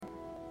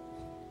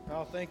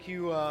Oh, thank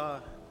you,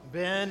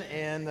 Ben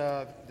and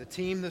the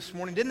team this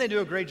morning. Didn't they do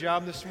a great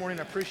job this morning?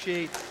 I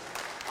appreciate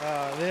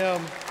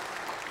them.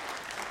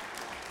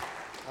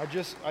 I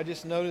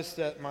just noticed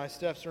that my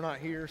steps are not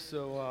here,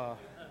 so I'm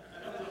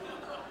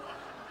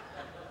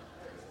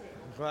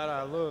glad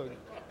I looked.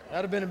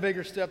 That'd have been a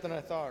bigger step than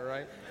I thought,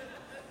 right?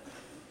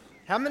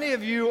 How many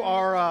of you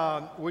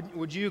are?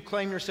 Would you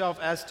claim yourself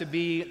as to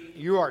be?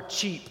 You are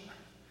cheap.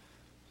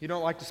 You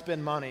don't like to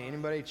spend money.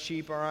 Anybody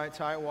cheap? All right,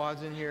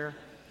 tightwads in here.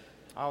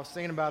 I was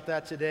thinking about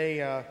that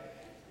today.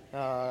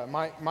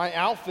 My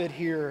outfit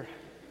here.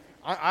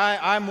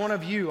 I'm one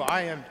of you.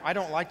 I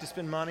don't like to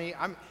spend money.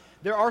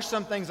 There are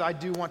some things I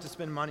do want to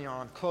spend money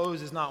on.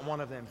 Clothes is not one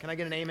of them. Can I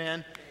get an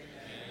amen?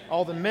 Amen.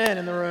 All the men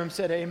in the room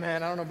said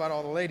amen. I don't know about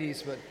all the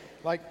ladies, but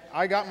like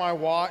I got my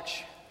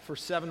watch for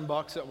 $7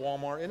 at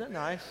Walmart. Isn't it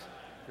nice?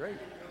 Great.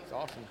 It's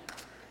awesome.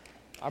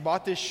 I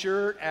bought this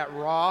shirt at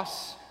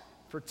Ross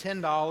for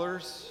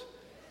 $10.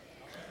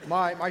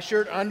 My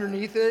shirt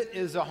underneath it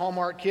is a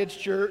Hallmark Kids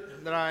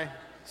shirt that I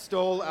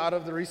stole out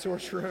of the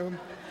resource room.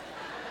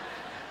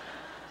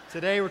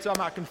 Today we're talking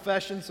about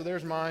confession, so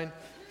there's mine.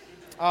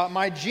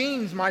 My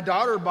jeans, my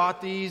daughter bought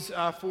these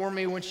for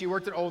me when she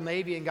worked at Old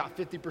Navy and got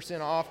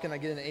 50% off. Can I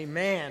get an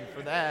amen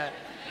for that?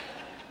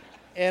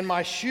 And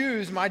my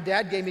shoes, my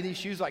dad gave me these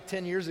shoes like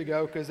 10 years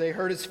ago because they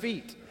hurt his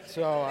feet.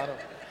 So I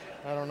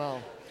don't know.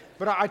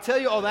 But I tell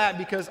you all that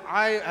because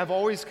I have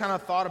always kind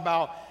of thought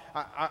about,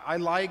 I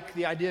like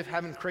the idea of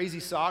having crazy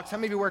socks. How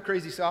many of you wear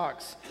crazy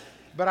socks?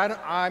 But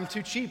I'm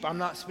too cheap. I'm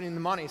not spending the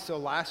money. So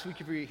last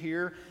week, if you were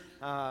here,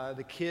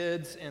 the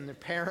kids and the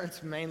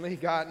parents mainly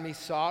got me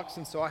socks.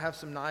 And so I have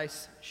some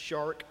nice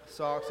shark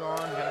socks on.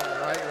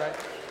 Right.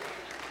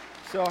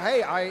 So,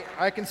 hey,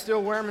 I can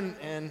still wear them,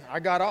 and I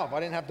got off.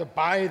 I didn't have to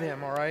buy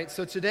them, all right?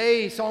 So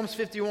today, Psalms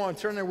 51,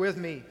 turn there with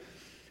me.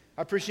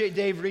 I appreciate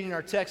Dave reading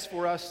our text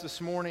for us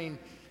this morning.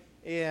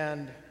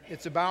 And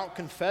it's about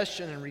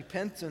confession and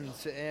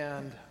repentance,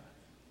 and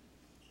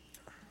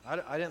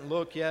I didn't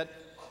look yet.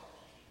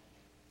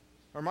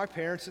 Are my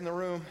parents in the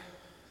room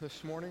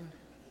this morning?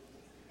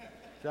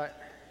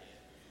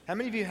 How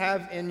many of you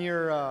have in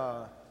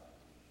your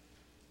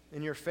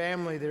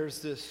family, there's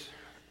this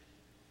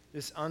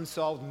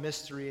unsolved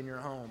mystery in your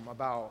home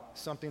about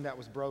something that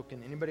was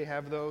broken? Anybody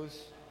have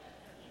those?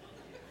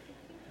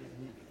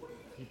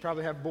 You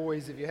probably have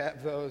boys if you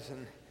have those.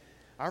 And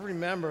I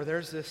remember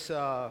there's this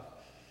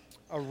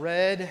a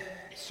red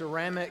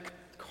ceramic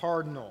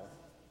cardinal,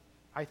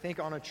 I think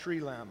on a tree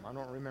limb, I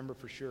don't remember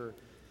for sure,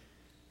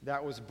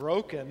 that was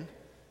broken,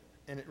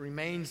 and it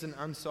remains an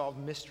unsolved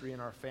mystery in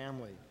our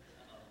family.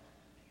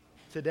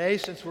 Today,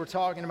 since we're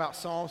talking about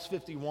Psalms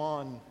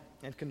 51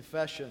 and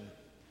confession,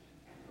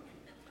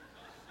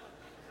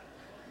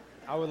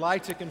 I would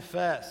like to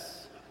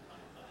confess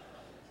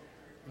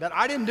that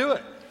I didn't do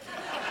it.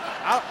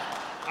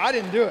 I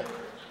didn't do it.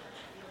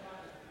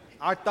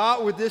 I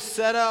thought with this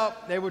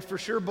setup, they would for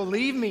sure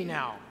believe me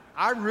now.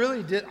 I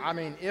really did. I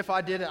mean, if I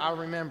did it, I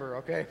remember,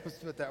 okay? Let's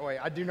put it that way.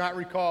 I do not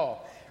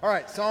recall. All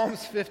right,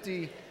 Psalms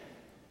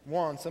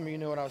 51. Some of you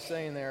know what I was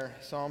saying there.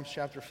 Psalms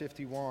chapter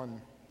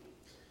 51.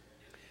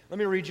 Let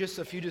me read just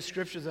a few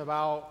descriptions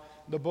about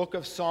the book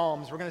of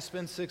Psalms. We're going to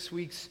spend 6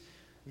 weeks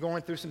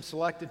going through some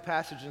selected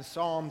passages in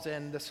Psalms,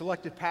 and the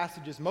selected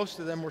passages, most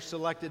of them were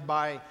selected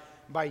by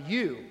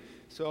you.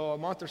 So a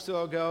month or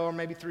so ago, or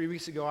maybe 3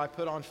 weeks ago, I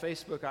put on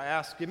Facebook, I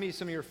asked, give me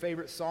some of your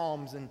favorite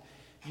Psalms, and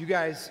you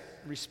guys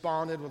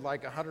responded with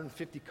like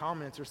 150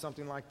 comments or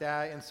something like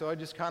that, and so I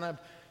just kind of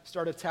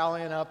started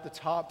tallying up the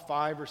top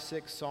 5 or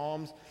 6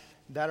 Psalms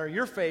that are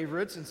your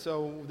favorites, and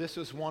so this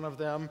was one of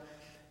them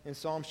in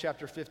Psalms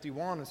chapter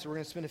 51, and so we're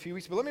going to spend a few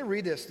weeks, but let me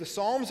read this. The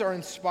Psalms are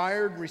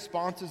inspired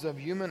responses of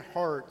human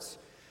hearts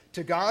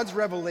to God's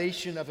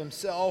revelation of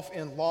himself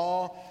in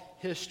law,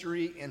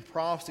 history, and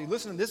prophecy.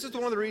 Listen, this is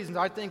one of the reasons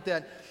I think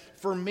that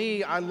for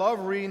me, I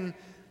love reading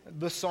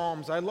the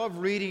Psalms. I love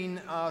reading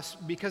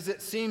because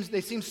they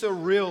seem so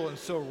real and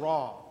so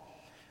raw.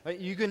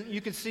 You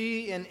can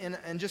see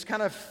and just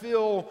kind of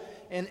feel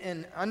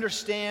and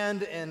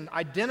understand and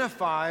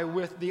identify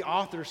with the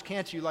authors,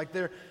 can't you?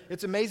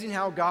 It's amazing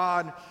how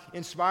God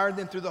inspired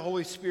them through the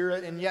Holy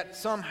Spirit and yet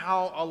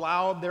somehow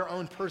allowed their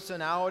own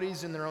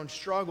personalities and their own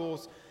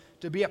struggles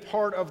to be a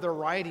part of their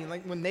writing.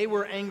 Like when they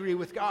were angry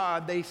with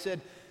God, they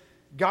said,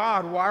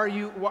 God, why are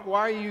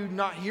you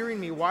not hearing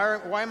me?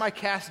 Why am I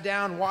cast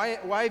down? Why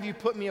have you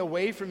put me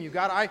away from you?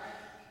 God,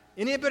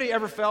 anybody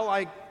ever felt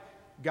like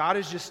God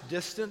is just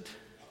distant?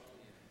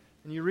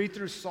 And you read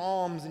through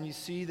Psalms and you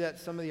see that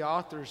some of the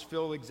authors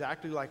feel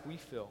exactly like we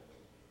feel.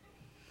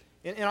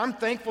 And I'm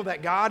thankful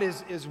that God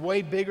is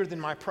way bigger than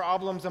my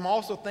problems. I'm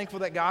also thankful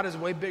that God is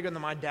way bigger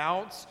than my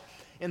doubts.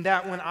 And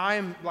that when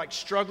I'm like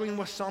struggling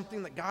with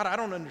something that, God, I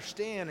don't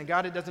understand, and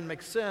God, it doesn't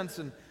make sense,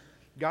 and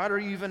God, are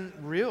you even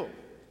real?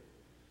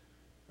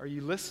 Are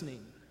you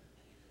listening?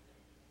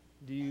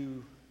 Do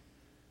you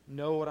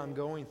know what I'm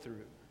going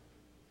through?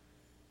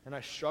 And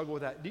I struggle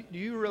with that. Do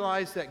you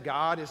realize that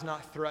God is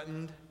not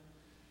threatened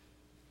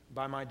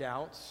by my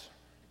doubts?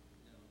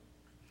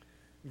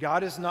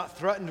 God is not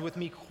threatened with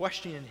me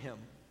questioning him.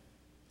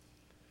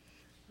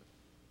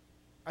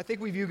 I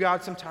think we view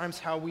God sometimes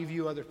how we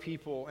view other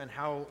people and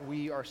how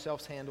we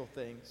ourselves handle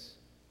things.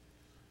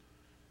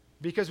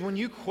 Because when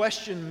you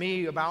question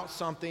me about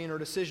something or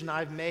decision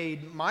I've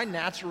made, my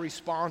natural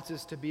response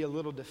is to be a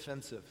little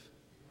defensive.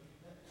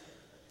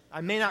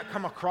 I may not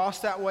come across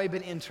that way,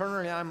 but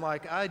internally I'm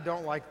like, I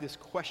don't like this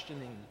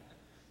questioning.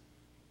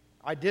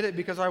 I did it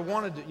because I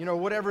wanted to,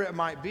 whatever it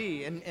might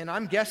be. And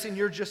I'm guessing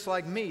you're just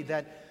like me,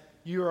 that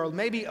you are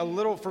maybe a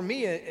little, for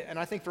me, and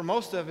I think for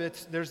most of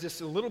it, there's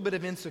this a little bit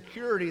of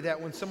insecurity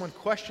that when someone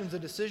questions a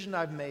decision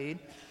I've made,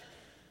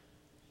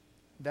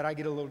 that I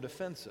get a little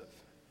defensive.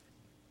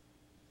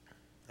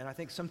 And I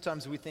think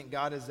sometimes we think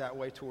God is that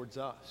way towards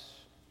us.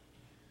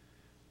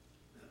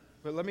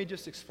 But let me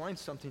just explain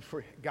something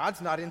for you.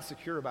 God's not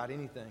insecure about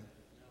anything.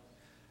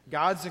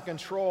 God's in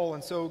control,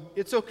 and so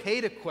it's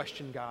okay to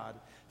question God.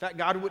 In fact,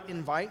 God would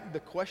invite the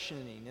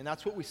questioning, and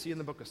that's what we see in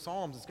the book of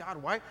Psalms is,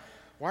 God, why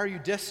are you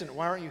distant?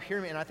 Why aren't you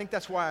hearing me? And I think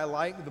that's why I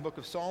like the book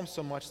of Psalms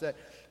so much, that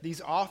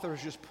these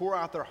authors just pour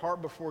out their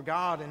heart before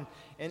God,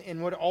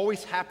 and what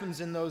always happens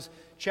in those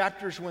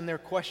chapters when they're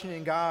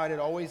questioning God, it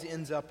always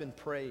ends up in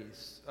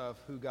praise of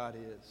who God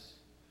is.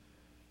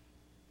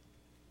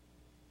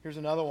 Here's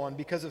another one.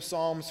 Because of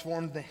Psalms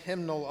formed the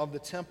hymnal of the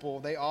temple,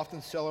 they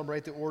often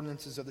celebrate the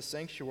ordinances of the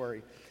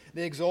sanctuary.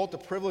 They exalt the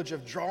privilege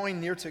of drawing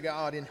near to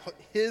God in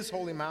His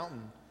holy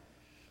mountain.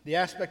 The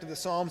aspect of the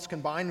Psalms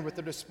combined with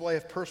their display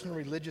of personal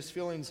religious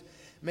feelings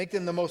make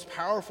them the most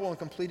powerful and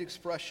complete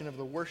expression of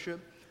the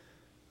worship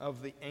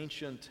of the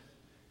ancient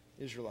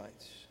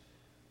Israelites.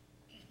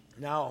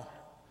 Now,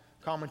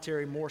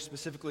 commentary more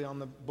specifically on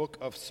the book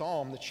of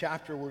Psalm, the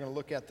chapter we're going to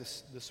look at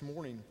this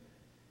morning.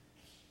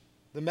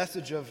 The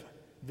message of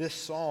this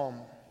psalm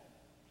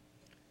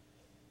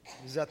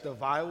is that the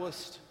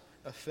vilest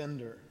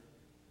offender,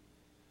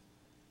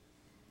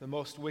 the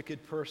most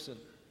wicked person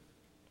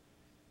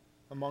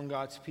among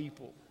God's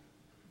people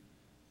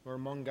or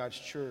among God's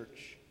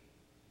church,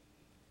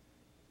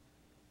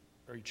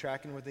 are you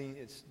tracking with me?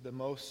 It's the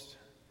most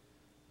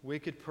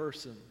wicked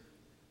person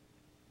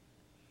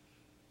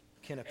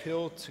can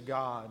appeal to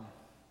God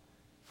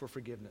for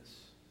forgiveness.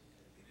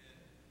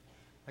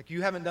 Like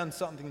you haven't done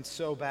something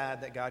so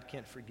bad that God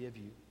can't forgive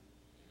you.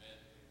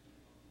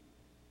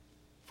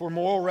 For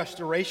moral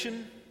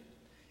restoration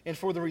and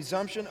for the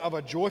resumption of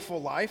a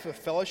joyful life of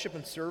fellowship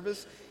and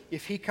service,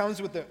 if he comes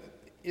with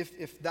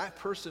if that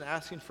person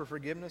asking for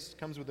forgiveness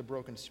comes with a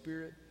broken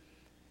spirit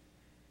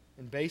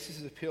and bases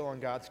his appeal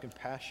on God's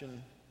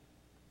compassion,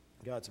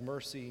 God's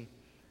mercy,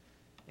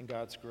 and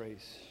God's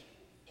grace.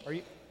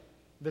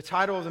 The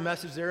title of the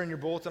message there in your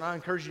bulletin, I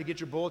encourage you to get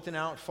your bulletin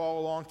out, follow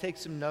along, take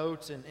some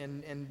notes,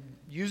 and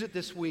use it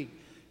this week.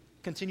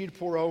 Continue to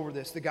pour over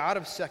this. The God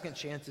of second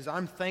chances.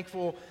 I'm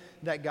thankful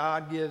that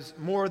God gives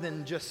more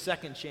than just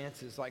second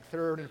chances, like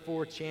third and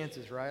fourth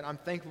chances, right? I'm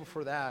thankful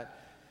for that.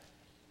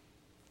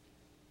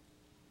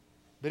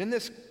 But in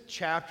this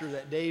chapter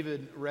that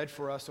David read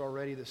for us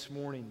already this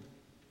morning,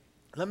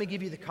 let me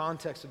give you the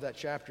context of that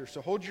chapter.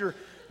 So hold your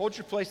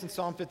place in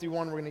Psalm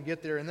 51. We're going to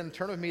get there. And then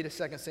turn with me to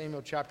 2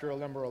 Samuel chapter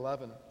number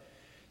 11.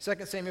 2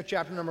 Samuel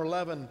chapter number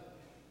 11.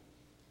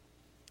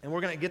 And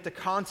we're going to get the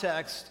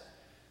context.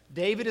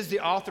 David is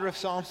the author of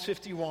Psalms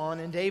 51.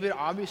 And David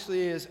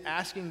obviously is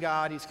asking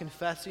God. He's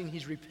confessing.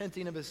 He's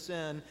repenting of his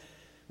sin.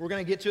 We're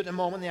going to get to it in a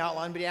moment in the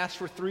outline. But he asks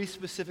for three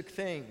specific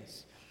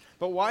things.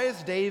 But why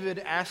is David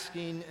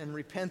asking and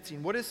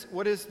repenting? What is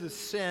the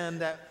sin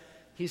that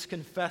he's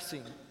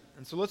confessing?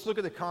 And so let's look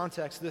at the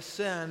context, the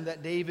sin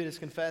that David is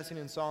confessing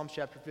in Psalms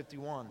chapter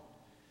 51.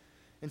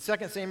 In 2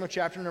 Samuel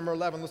chapter number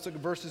 11, let's look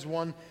at verses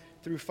 1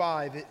 through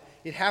 5.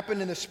 It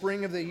happened in the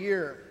spring of the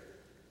year.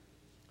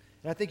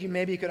 And I think you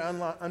could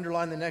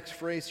underline the next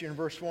phrase here in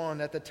verse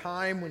 1, at the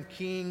time when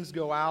kings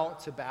go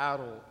out to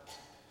battle.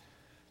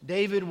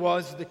 David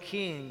was the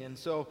king, and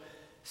so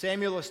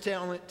Samuel is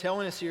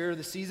telling us here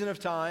the season of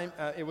time.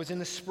 It was in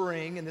the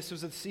spring, and this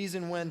was the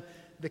season when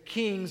the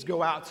kings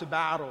go out to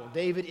battle.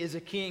 David is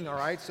a king, all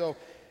right? So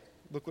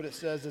look what it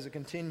says as it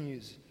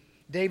continues.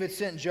 David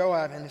sent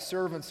Joab and his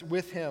servants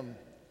with him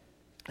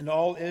and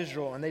all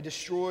Israel, and they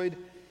destroyed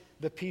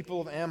the people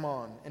of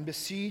Ammon and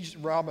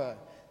besieged Rabbah.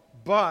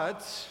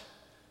 But,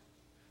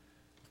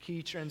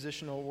 key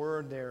transitional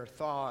word there,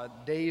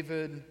 thought,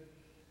 David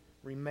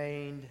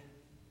remained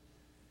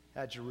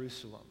at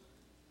Jerusalem.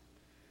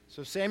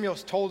 So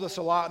Samuel's told us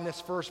a lot in this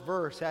first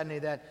verse, hadn't he,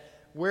 that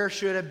where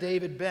should have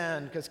David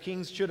been? Because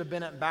kings should have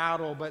been at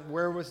battle, but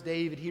where was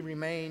David? He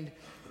remained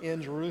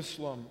in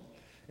Jerusalem.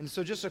 And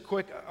so just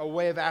a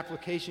way of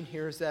application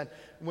here is that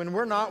when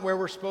we're not where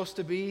we're supposed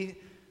to be,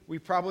 we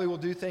probably will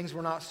do things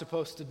we're not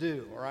supposed to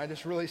do, all right?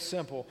 It's really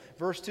simple.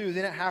 Verse 2,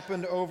 then it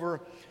happened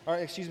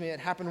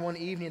one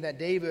evening that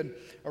David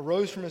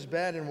arose from his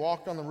bed and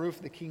walked on the roof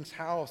of the king's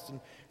house. And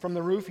from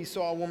the roof he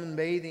saw a woman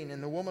bathing,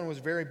 and the woman was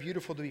very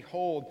beautiful to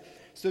behold.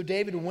 So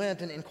David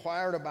went and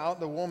inquired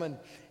about the woman,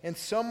 and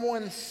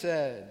someone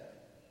said,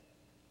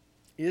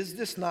 is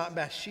this not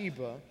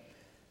Bathsheba,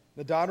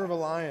 the daughter of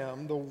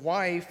Eliam, the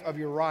wife of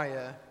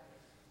Uriah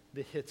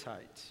the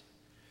Hittite?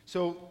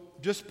 So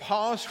just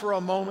pause for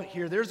a moment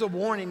here. There's a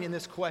warning in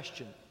this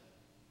question.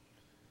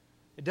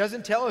 It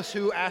doesn't tell us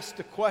who asked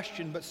the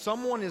question, but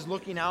someone is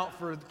looking out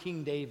for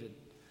King David.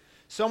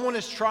 Someone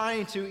is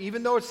trying to,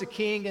 even though it's the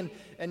king,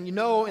 and you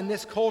know in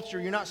this culture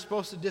you're not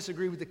supposed to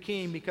disagree with the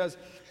king because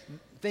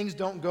things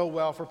don't go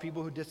well for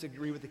people who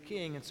disagree with the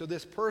king. And so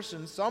this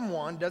person,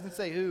 someone, doesn't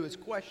say who, is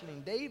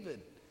questioning David.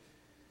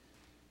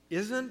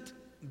 Isn't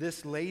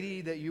this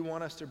lady that you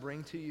want us to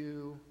bring to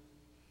you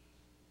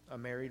a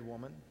married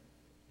woman?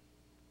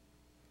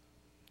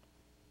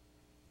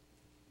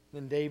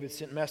 Then David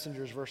sent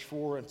messengers, verse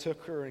 4, and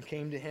took her and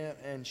came to him,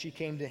 and she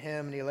came to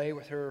him, and he lay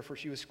with her, for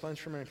she was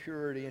cleansed from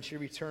impurity, and she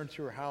returned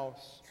to her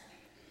house.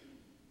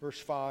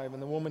 Verse 5,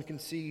 and the woman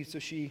conceived, so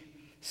she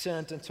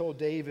sent and told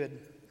David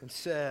and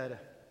said,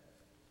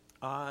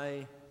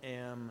 I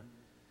am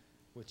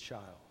with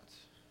child.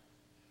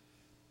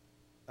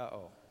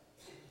 Uh-oh.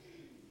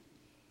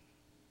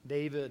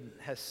 David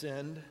has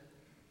sinned,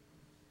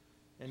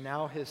 and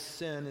now his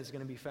sin is going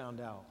to be found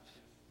out.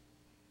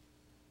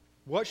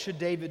 What should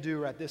David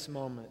do at this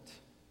moment?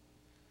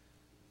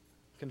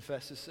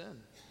 Confess his sin.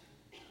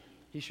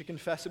 He should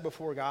confess it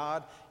before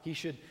God. He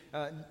should.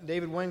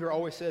 David Wenger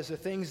always says, the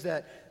things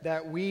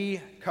that we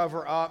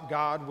cover up,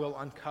 God will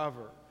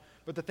uncover.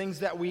 But the things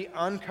that we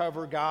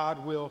uncover,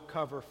 God will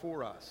cover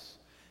for us.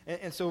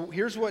 And so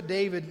here's what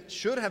David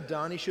should have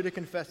done. He should have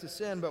confessed his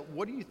sin. But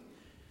what do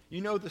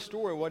you know the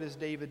story? What does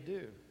David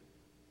do?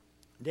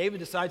 David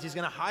decides he's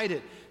going to hide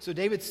it. So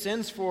David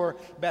sends for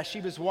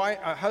Bathsheba's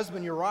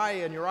husband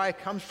Uriah, and Uriah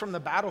comes from the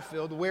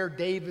battlefield where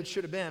David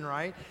should have been,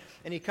 right?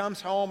 And he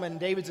comes home, and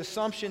David's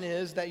assumption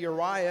is that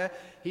Uriah,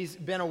 he's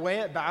been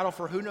away at battle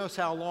for who knows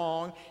how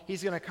long.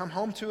 He's going to come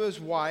home to his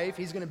wife.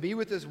 He's going to be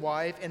with his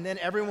wife, and then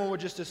everyone would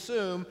just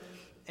assume,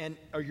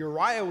 or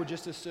Uriah would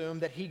just assume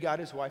that he got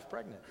his wife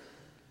pregnant.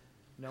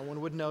 No one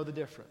would know the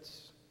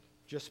difference.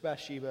 Just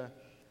Bathsheba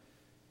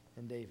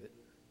and David.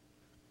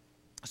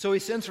 So he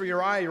sends for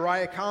Uriah.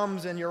 Uriah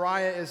comes, and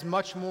Uriah is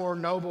much more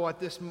noble at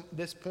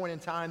this point in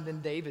time than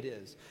David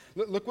is.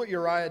 Look what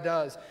Uriah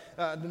does.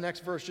 The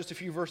next verse, just a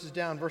few verses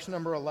down, verse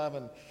number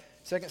 11,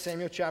 2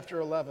 Samuel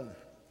chapter 11.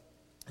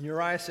 And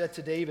Uriah said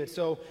to David,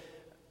 so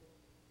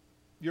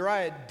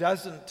Uriah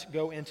doesn't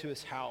go into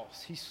his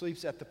house. He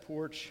sleeps at the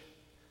porch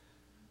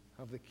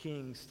of the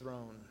king's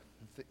throne,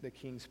 the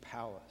king's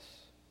palace.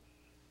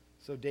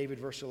 So David,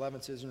 verse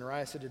 11 says, and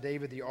Uriah said to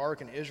David, the ark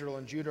and Israel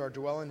and Judah are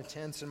dwelling in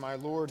tents, and my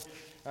lord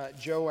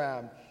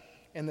Joab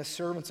and the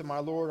servants of my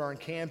lord are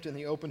encamped in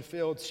the open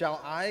fields.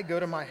 Shall I go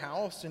to my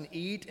house and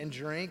eat and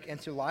drink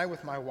and to lie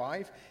with my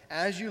wife?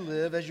 As you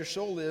live, as your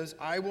soul lives,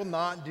 I will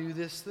not do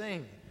this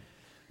thing.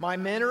 My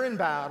men are in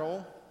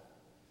battle.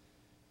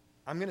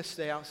 I'm going to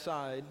stay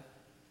outside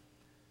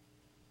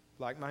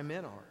like my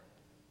men are.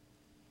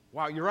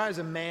 Wow, Uriah is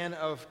a man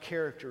of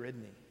character, isn't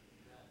he?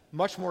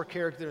 Much more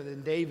character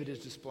than David is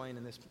displaying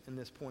in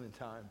this point in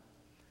time.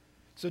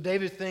 So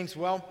David thinks,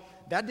 well,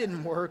 that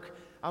didn't work.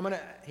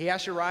 He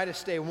asked Uriah to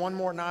stay one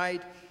more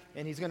night,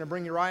 and he's going to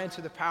bring Uriah into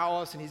the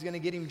palace, and he's going to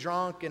get him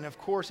drunk. And of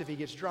course, if he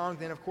gets drunk,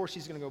 then of course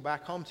he's going to go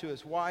back home to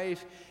his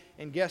wife.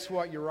 And guess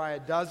what?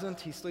 Uriah doesn't.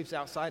 He sleeps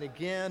outside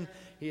again.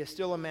 He is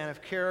still a man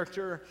of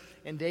character.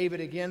 And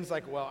David again is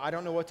like, well, I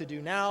don't know what to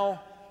do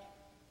now.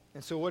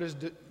 And so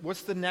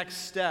what's the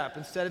next step?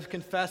 Instead of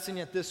confessing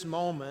at this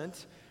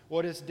moment,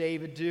 what does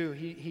David do?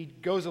 He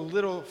goes a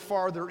little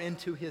farther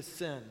into his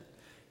sin.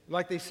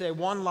 Like they say,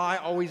 one lie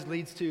always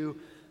leads to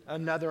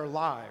another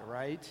lie,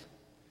 right?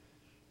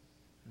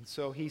 And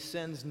so he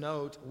sends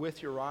note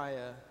with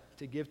Uriah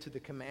to give to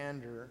the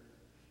commander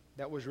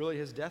that was really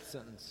his death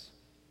sentence.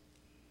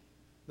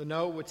 The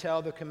note would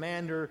tell the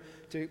commander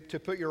to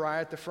put Uriah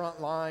at the front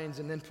lines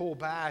and then pull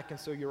back, and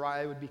so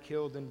Uriah would be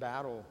killed in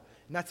battle.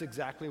 And that's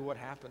exactly what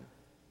happened.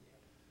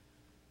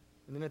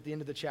 And then at the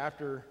end of the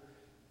chapter,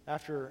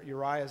 after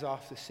Uriah is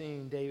off the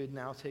scene, David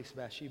now takes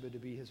Bathsheba to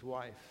be his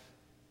wife,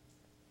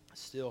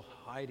 still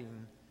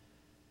hiding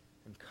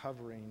and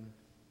covering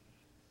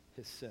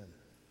his sin.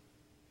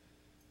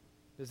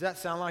 Does that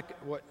sound like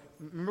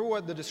remember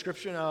what the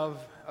description of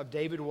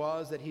David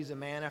was? That he's a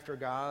man after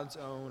God's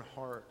own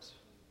heart.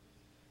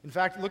 In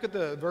fact, look at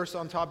the verse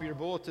on top of your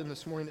bulletin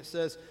this morning that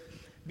says,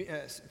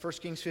 1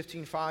 Kings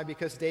 15:5,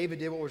 because David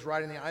did what was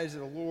right in the eyes of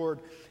the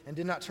Lord and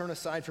did not turn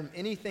aside from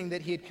anything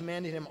that he had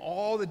commanded him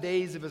all the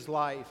days of his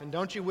life. And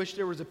don't you wish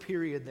there was a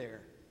period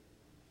there?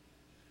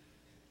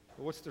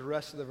 But what's the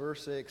rest of the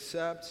verse say?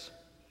 Except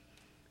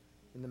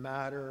in the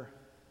matter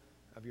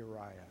of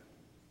Uriah.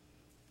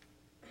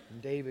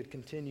 And David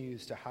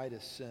continues to hide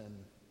his sin.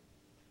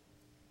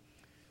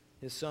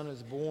 His son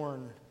is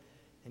born,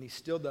 and he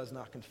still does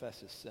not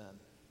confess his sin.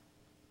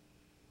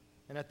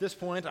 And at this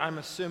point, I'm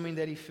assuming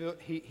that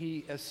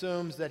he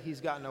assumes that he's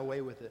gotten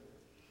away with it.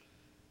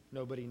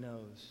 Nobody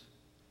knows.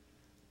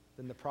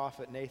 Then the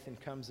prophet Nathan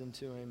comes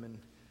into him and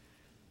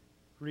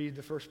read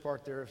the first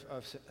part there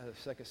of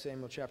 2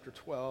 Samuel chapter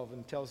 12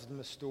 and tells him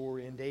the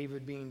story. And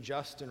David being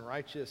just and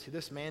righteous,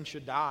 this man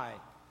should die.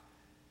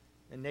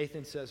 And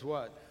Nathan says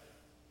what?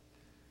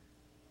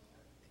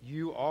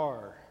 You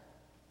are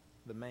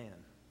the man.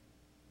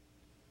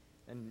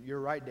 And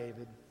you're right,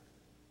 David.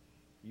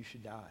 You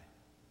should die.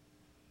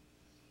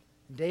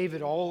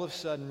 David all of a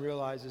sudden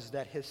realizes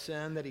that his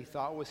sin that he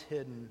thought was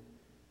hidden,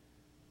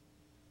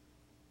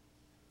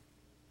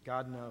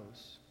 God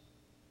knows.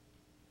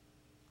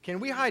 Can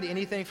we hide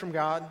anything from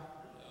God? No.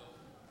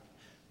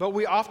 But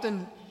we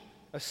often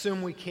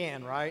assume we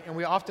can, right? And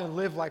we often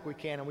live like we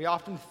can, and we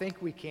often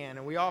think we can,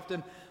 and we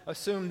often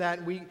assume that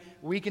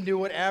we can do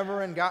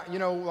whatever, and God,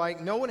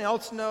 like no one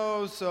else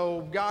knows,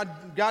 so God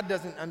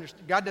doesn't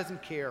understand, God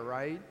doesn't care,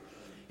 right?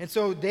 And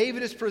so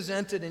David is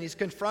presented, and he's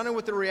confronted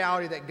with the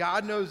reality that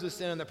God knows the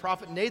sin, and the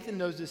prophet Nathan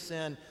knows the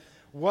sin.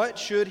 What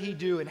should he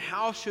do, and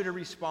how should he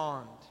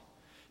respond?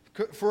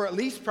 For at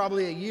least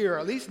probably a year,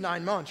 at least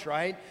 9 months,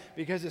 right?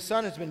 Because his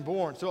son has been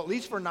born. So at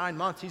least for 9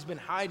 months, he's been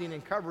hiding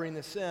and covering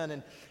the sin,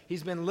 and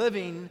he's been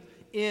living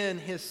in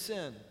his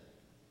sin.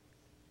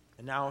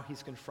 And now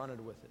he's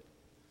confronted with it.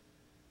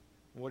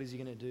 What is he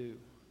going to do?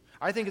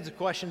 I think it's a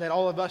question that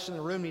all of us in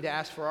the room need to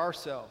ask for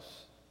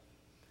ourselves.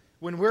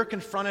 When we're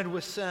confronted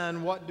with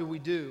sin, what do we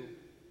do?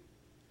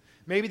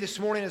 Maybe this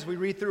morning as we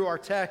read through our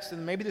text,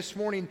 and maybe this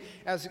morning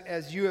as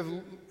you have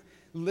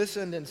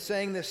listened and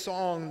sang this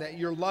song, that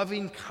your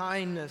loving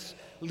kindness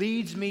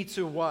leads me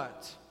to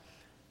what?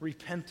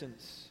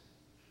 Repentance.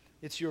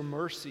 It's your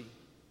mercy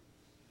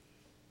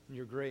and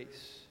your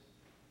grace.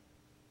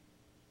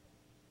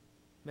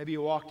 Maybe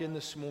you walked in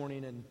this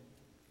morning and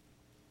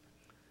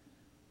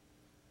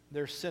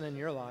there's sin in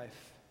your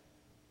life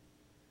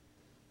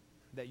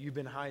that you've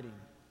been hiding.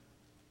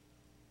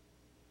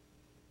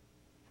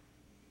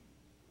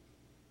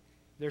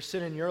 There's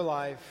sin in your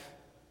life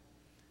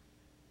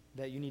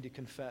that you need to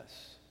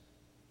confess.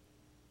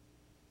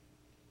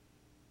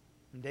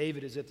 And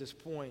David is at this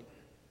point.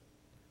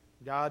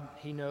 God,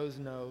 he knows.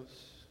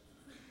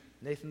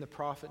 Nathan the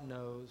prophet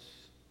knows.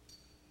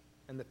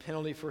 And the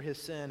penalty for his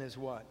sin is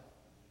what?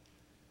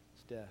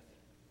 It's death.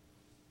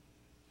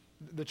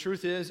 The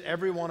truth is,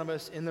 every one of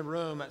us in the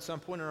room at some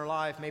point in our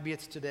life, maybe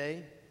it's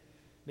today,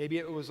 maybe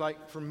it was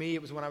like, for me,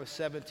 it was when I was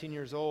 17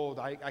 years old,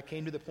 I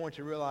came to the point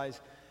to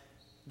realize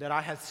that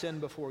I had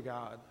sinned before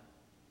God.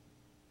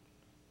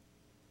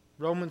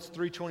 Romans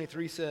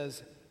 3:23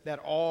 says that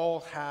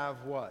all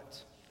have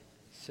what?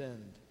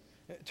 Sinned.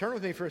 Turn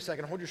with me for a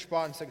second. Hold your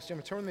spot in 2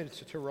 Samuel. Turn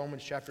with me to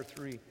Romans chapter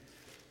 3.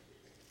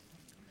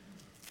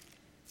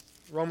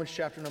 Romans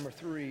chapter number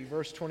 3,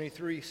 verse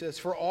 23 says,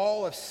 "For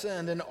all have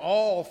sinned and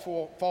all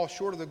fall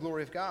short of the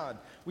glory of God."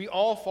 We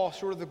all fall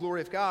short of the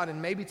glory of God.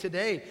 And maybe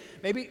today,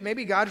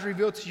 maybe God's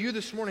revealed to you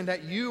this morning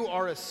that you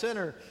are a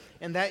sinner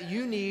and that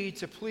you need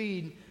to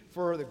plead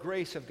for the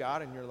grace of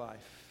God in your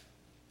life.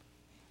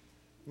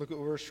 Look at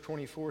what verse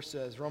 24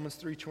 says. Romans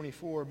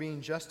 3:24,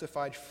 "Being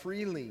justified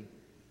freely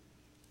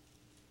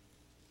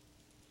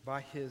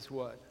by his"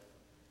 what?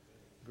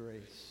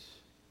 Grace.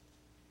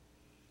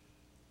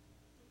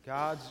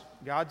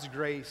 God's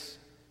grace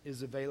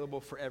is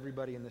available for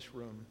everybody in this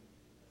room.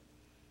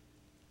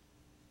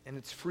 And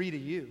it's free to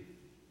you.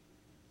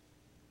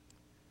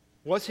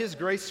 Was his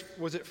grace,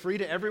 was it free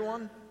to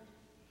everyone?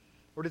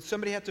 Or did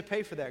somebody have to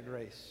pay for that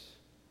grace?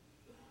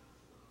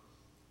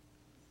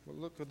 Well,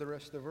 look at the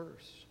rest of the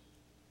verse.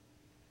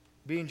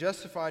 "Being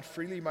justified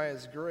freely by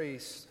his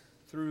grace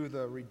through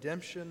the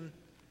redemption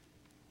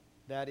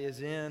that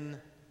is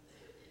in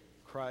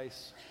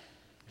Christ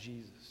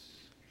Jesus."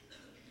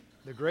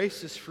 The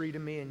grace is free to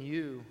me and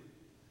you,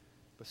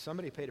 but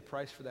somebody paid a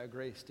price for that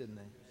grace, didn't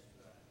they?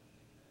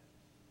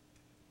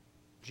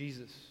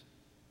 Jesus.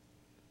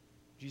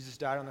 Jesus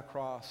died on the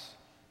cross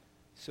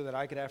so that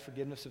I could have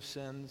forgiveness of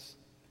sins,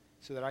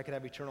 so that I could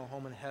have eternal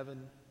home in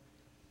heaven,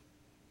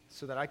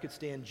 so that I could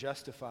stand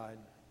justified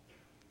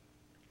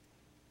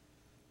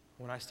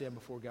when I stand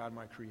before God,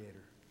 my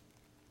Creator.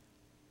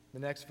 The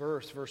next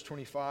verse, verse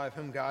 25,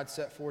 "Whom God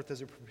set forth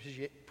as a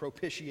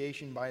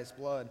propitiation by his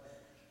blood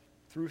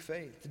through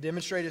faith, to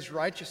demonstrate his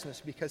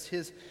righteousness, because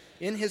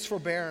in his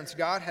forbearance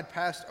God had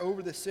passed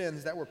over the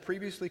sins that were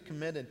previously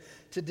committed,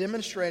 to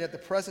demonstrate at the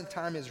present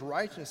time his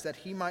righteousness, that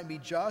he might be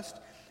just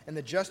and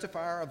the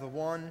justifier of the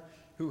one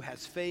who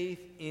has faith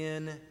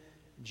in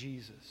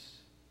Jesus."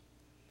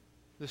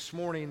 This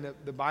morning,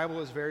 the Bible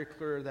is very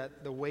clear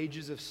that the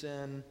wages of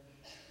sin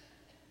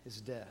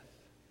is death.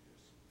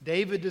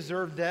 David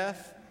deserved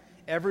death.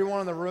 Everyone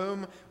in the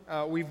room,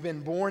 we've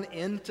been born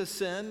into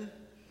sin.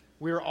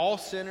 We are all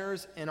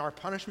sinners, and our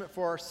punishment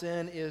for our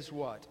sin is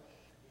what?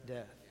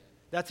 Death.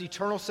 That's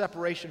eternal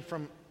separation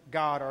from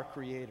God, our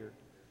Creator.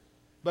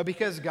 But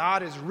because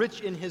God is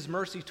rich in his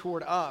mercy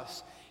toward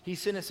us, he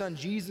sent his son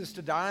Jesus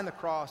to die on the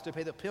cross to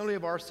pay the penalty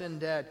of our sin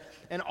debt.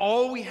 And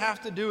all we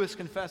have to do is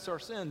confess our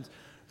sins.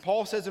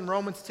 Paul says in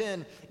Romans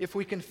 10, if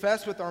we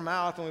confess with our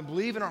mouth and we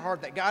believe in our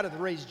heart that God hath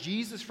raised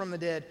Jesus from the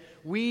dead,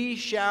 we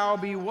shall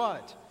be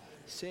what?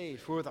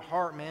 Saved. For with the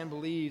heart man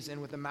believes,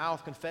 and with the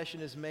mouth confession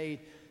is made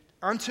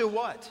unto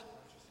what?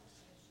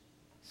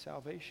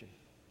 Salvation.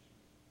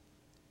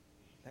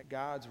 That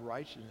God's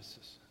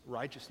righteousness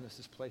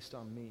is placed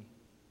on me.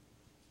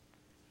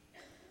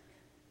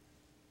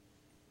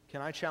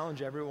 Can I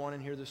challenge everyone in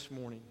here this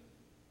morning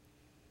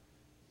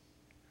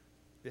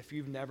if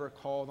you've never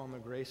called on the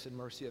grace and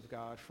mercy of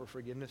God for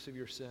forgiveness of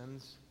your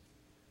sins,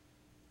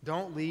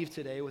 don't leave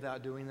today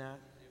without doing that.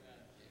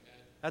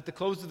 At the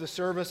close of the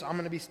service, I'm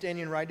going to be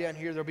standing right down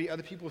here. There'll be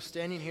other people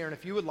standing here. And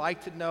if you would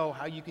like to know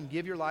how you can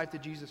give your life to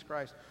Jesus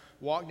Christ,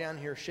 walk down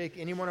here, shake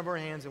any one of our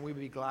hands, and we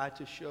would be glad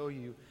to show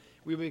you.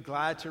 We would be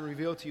glad to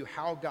reveal to you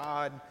how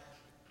God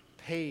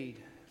paid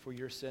for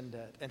your sin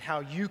debt and how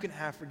you can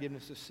have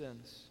forgiveness of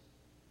sins.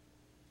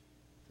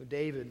 So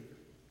David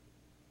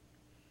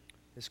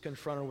is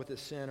confronted with his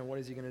sin, and what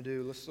is he going to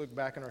do? Let's look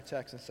back in our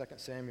text in 2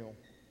 Samuel.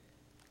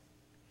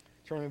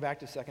 Turning back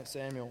to 2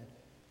 Samuel.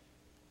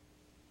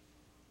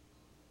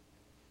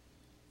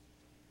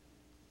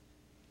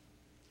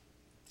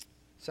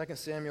 Second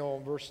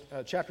Samuel,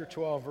 chapter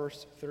 12,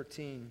 verse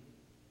 13.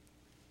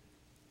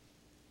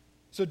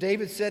 So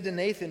David said to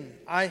Nathan,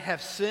 I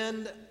have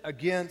sinned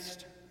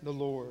against the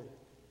Lord.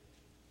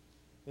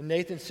 And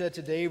Nathan said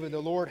to David,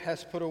 the Lord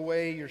has put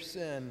away your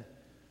sin.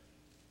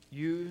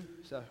 You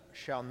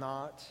shall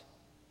not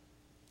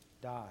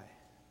die.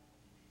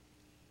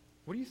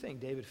 What do you think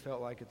David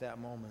felt like at that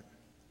moment?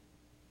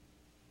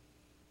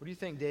 What do you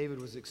think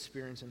David was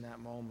experiencing in that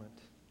moment?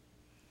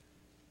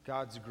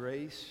 God's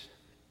grace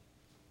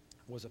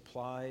was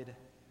applied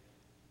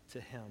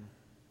to him.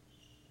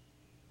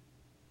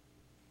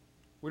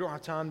 We don't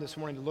have time this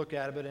morning to look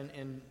at it, but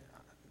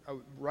I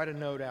write a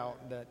note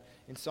out that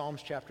in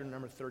Psalms chapter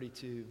number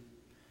 32,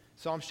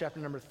 Psalms chapter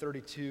number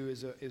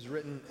 32 is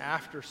written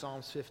after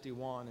Psalms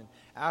 51. And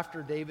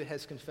after David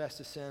has confessed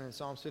his sin in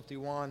Psalms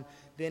 51,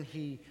 then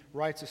he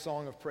writes a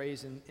song of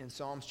praise in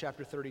Psalms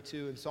chapter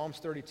 32. In Psalms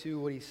 32,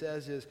 what he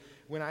says is,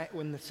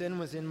 when the sin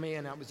was in me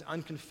and it was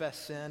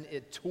unconfessed sin,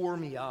 it tore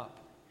me up.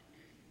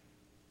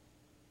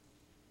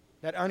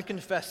 That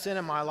unconfessed sin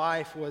in my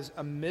life was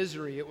a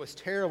misery. It was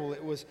terrible.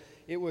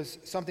 It was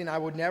something I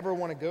would never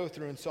want to go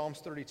through. In Psalms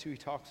 32, he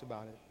talks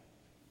about it.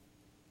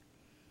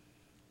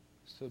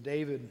 So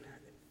David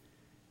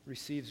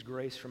receives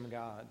grace from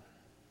God.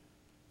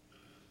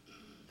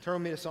 Turn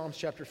with me to Psalms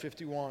chapter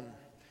 51.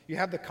 You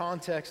have the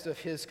context of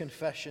his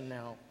confession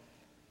now.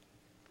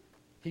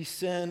 He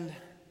sinned.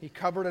 He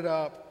covered it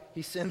up.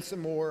 He sinned some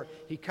more.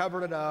 He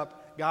covered it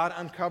up. God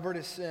uncovered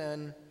his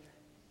sin.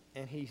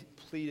 And he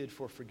pleaded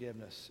for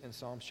forgiveness in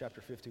Psalms chapter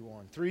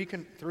 51.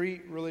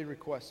 Three really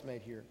requests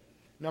made here.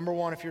 Number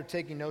one, if you're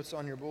taking notes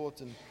on your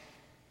bulletin,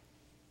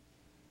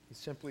 he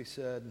simply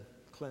said,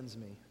 cleanse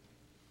me.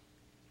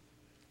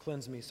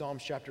 Cleanse me.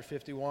 Psalms chapter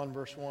 51,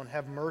 verse 1.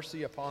 Have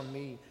mercy upon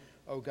me,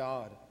 O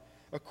God,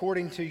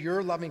 according to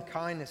your loving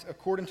kindness,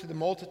 according to the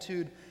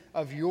multitude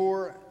of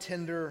your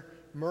tender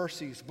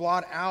mercies.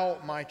 Blot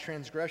out my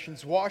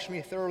transgressions. Wash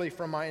me thoroughly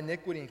from my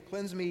iniquity and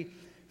cleanse me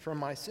from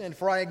my sin.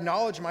 For I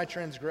acknowledge my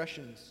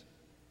transgressions,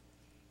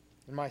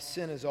 and my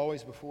sin is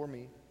always before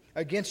me.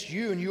 Against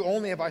you, and you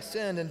only, have I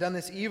sinned and done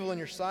this evil in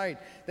your sight,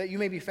 that you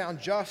may be found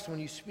just when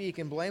you speak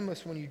and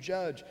blameless when you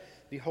judge.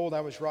 Behold,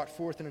 I was wrought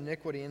forth in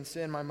iniquity. In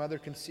sin my mother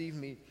conceived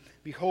me.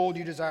 Behold,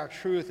 you desire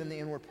truth in the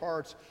inward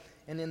parts,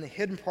 and in the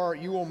hidden part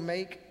you will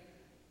make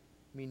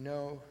me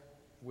know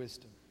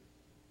wisdom.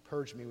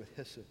 Purge me with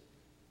hyssop,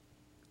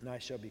 and I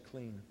shall be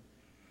clean.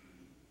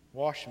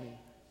 Wash me,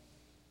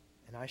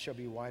 and I shall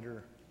be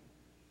whiter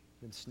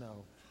than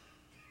snow.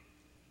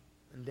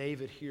 And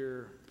David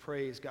here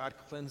prays, God,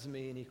 cleanse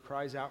me, and he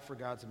cries out for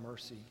God's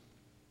mercy.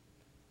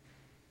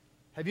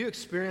 Have you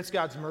experienced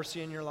God's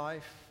mercy in your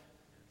life?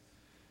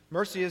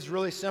 Mercy is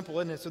really simple,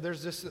 isn't it? So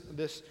there's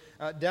this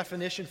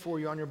definition for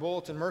you on your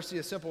bulletin. Mercy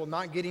is simple,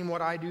 not getting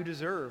what I do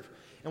deserve.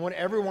 And what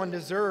everyone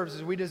deserves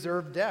is we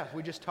deserve death.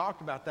 We just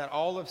talked about that.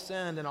 All have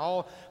sinned and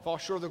all fall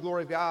short of the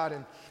glory of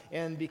God.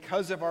 And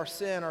because of our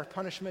sin, our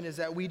punishment is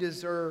that we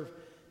deserve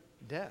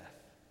death.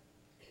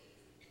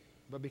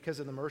 But because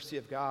of the mercy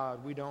of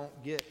God, we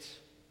don't get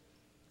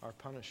our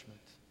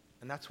punishment.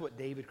 And that's what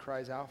David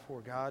cries out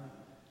for. God,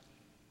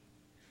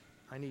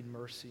 I need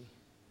mercy.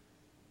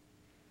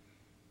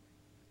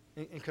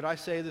 And could I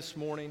say this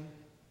morning,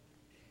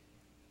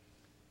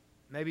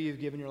 maybe you've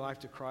given your life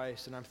to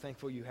Christ, and I'm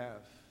thankful you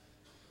have.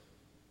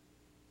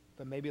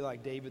 But maybe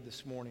like David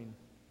this morning,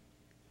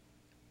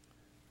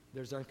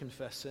 there's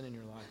unconfessed sin in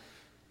your life.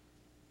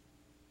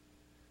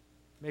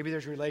 Maybe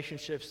there's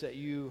relationships that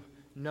you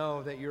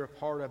know that you're a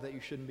part of that you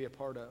shouldn't be a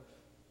part of.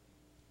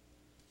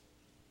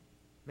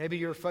 Maybe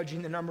you're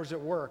fudging the numbers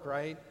at work,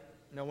 right?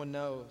 No one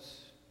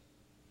knows.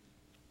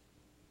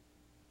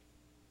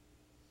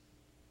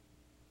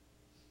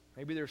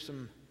 Maybe there's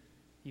some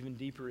even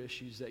deeper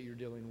issues that you're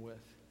dealing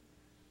with.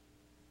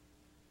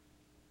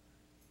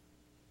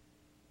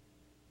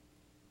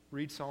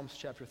 Read Psalms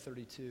chapter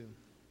 32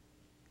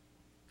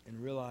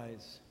 and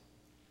realize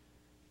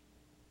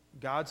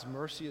God's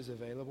mercy is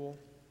available,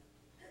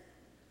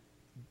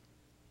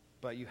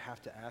 but you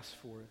have to ask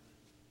for it.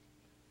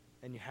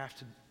 And you have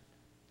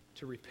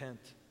to repent.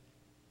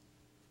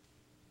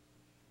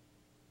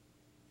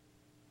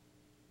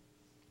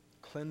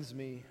 Cleanse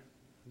me,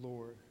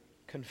 Lord.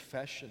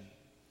 Confession.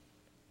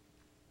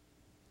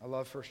 I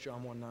love 1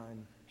 John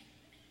 1:9.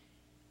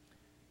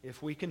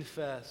 If we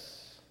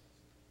confess,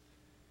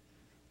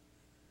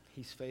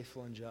 He's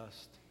faithful and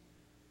just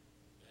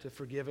to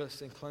forgive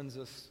us and cleanse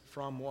us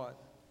from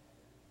what?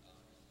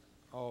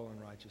 All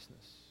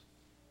unrighteousness.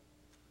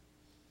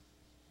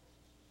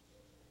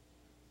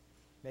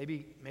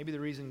 Maybe the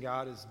reason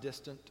God is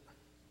distant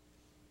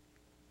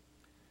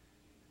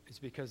is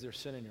because there's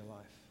sin in your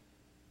life.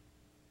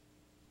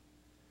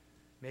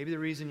 Maybe the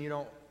reason you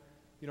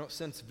don't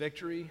sense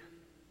victory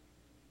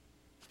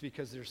is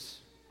because there's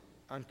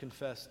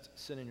unconfessed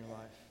sin in your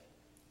life.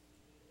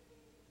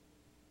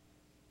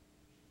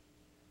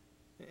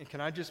 And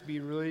can I just be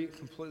really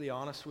completely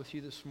honest with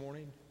you this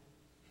morning?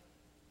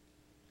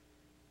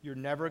 You're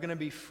never going to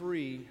be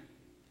free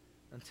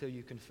until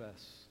you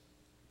confess.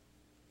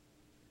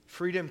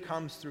 Freedom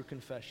comes through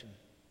confession.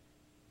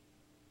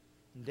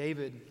 And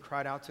David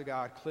cried out to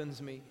God,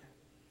 "Cleanse me,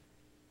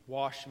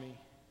 wash me."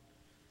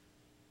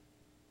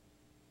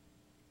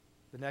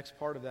 The next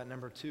part of that,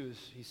 number 2, is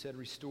he said,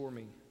 "Restore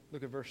me."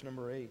 Look at verse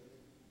number 8.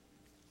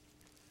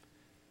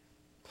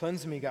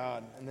 Cleanse me,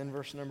 God. And then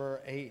verse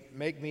number 8,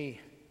 make me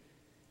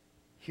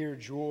hear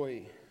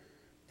joy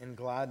and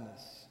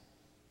gladness,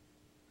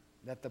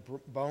 that the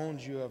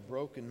bones you have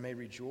broken may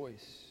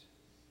rejoice.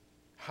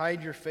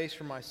 Hide your face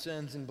from my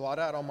sins and blot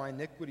out all my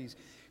iniquities.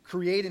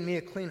 Create in me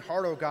a clean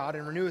heart, O God,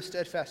 and renew a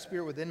steadfast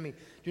spirit within me.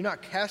 Do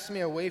not cast me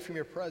away from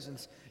your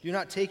presence. Do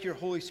not take your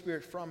Holy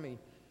Spirit from me.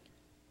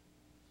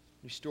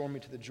 Restore me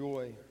to the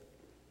joy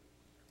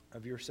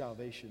of your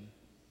salvation,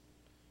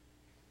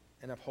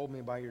 and uphold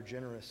me by your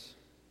generous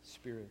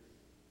spirit.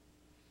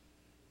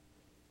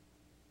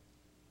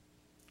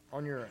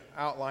 On your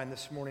outline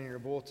this morning in your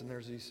bulletin,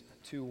 there's these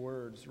 2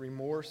 words,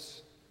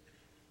 remorse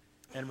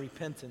and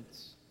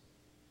repentance.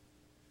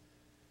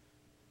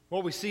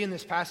 What we see in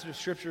this passage of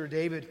Scripture,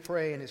 David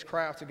pray and his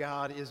cry out to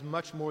God, is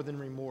much more than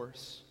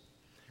remorse.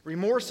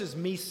 Remorse is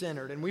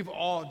me-centered, and we've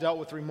all dealt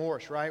with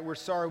remorse, right? We're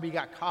sorry we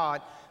got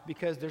caught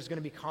because there's going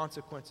to be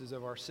consequences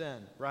of our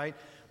sin, right?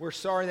 We're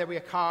sorry that we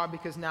got caught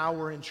because now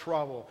we're in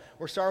trouble.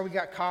 We're sorry we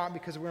got caught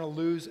because we're going to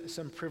lose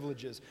some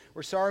privileges.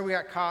 We're sorry we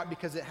got caught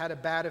because it had a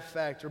bad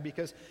effect or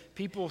because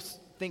people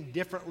think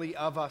differently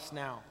of us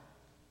now.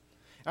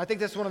 And I think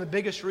that's one of the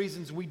biggest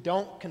reasons we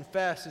don't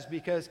confess is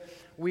because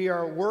we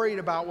are worried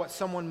about what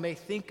someone may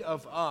think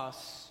of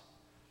us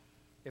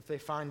if they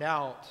find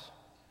out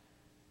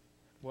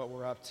what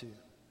we're up to.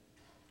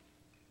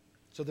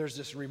 So there's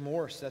this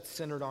remorse that's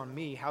centered on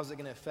me. How's it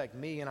going to affect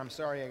me? And I'm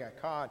sorry I got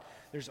caught.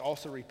 There's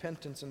also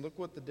repentance. And look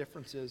what the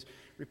difference is.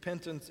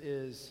 Repentance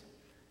is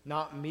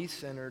not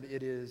me-centered.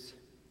 It is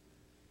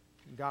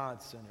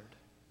God-centered.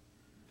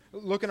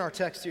 Look in our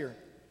text here.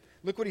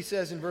 Look what he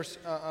says in verse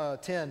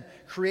 10.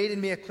 Create in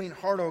me a clean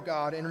heart, O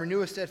God, and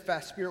renew a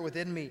steadfast spirit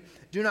within me.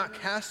 Do not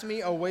cast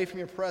me away from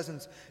your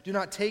presence. Do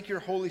not take your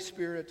Holy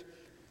Spirit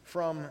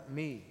from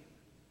me.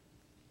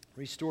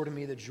 Restore to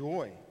me the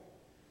joy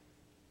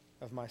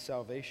of my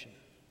salvation.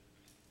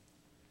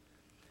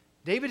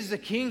 David is a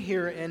king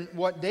here, and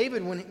what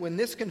David, when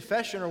this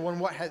confession or when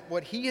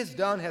what he has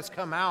done has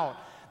come out,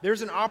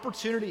 there's an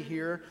opportunity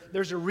here,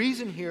 there's a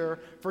reason here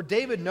for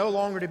David no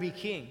longer to be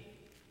king.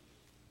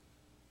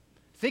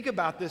 Think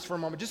about this for a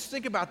moment. Just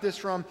think about this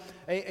from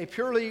a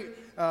purely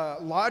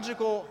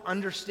logical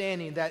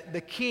understanding that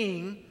the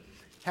king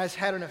has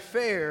had an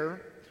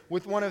affair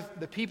with one of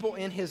the people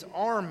in his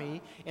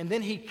army, and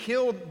then he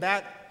killed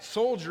that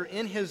soldier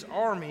in his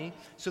army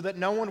so that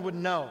no one would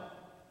know.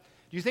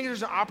 Do you think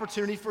there's an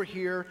opportunity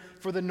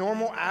for the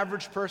normal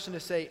average person to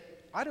say,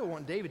 I don't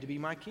want David to be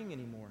my king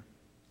anymore?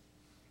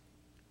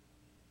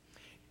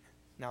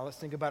 Now let's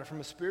think about it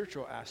from a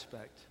spiritual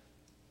aspect.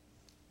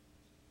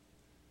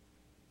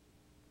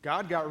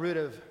 God got rid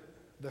of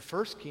the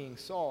first king,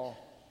 Saul,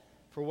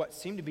 for what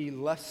seemed to be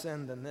less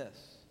sin than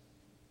this.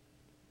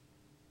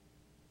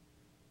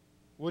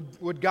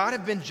 Would God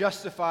have been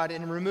justified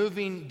in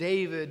removing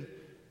David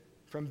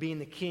from being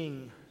the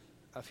king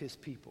of his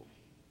people?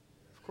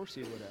 Of course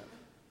he would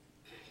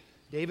have.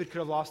 David could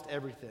have lost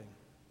everything.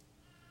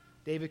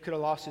 David could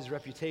have lost his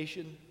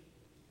reputation.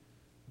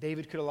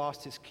 David could have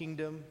lost his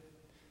kingdom.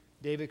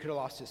 David could have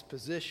lost his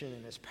position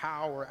and his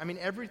power. I mean,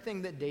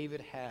 everything that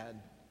David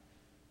had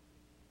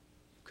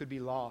could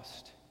be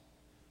lost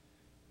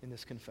in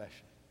this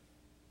confession,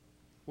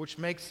 which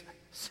makes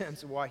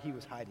sense of why he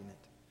was hiding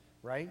it,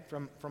 right?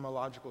 From a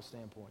logical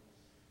standpoint.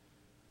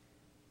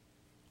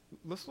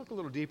 Let's look a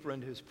little deeper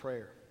into his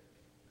prayer.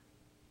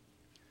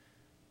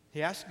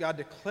 He asked God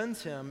to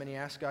cleanse him, and he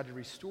asked God to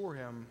restore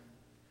him.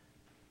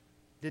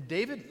 Did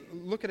David,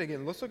 look at it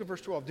again, let's look at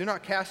verse 12. Do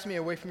not cast me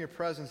away from your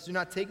presence. Do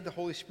not take the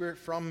Holy Spirit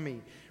from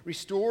me.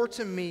 Restore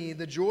to me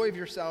the joy of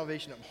your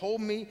salvation.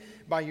 Uphold me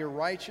by your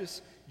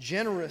righteous,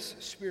 generous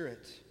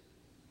spirit.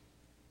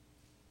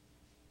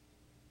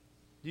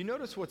 Do you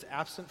notice what's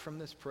absent from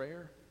this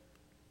prayer?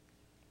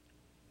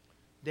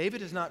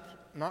 David is not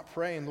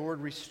praying,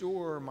 Lord,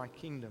 restore my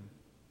kingdom.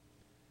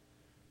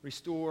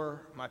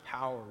 Restore my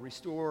power.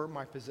 Restore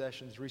my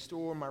possessions.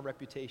 Restore my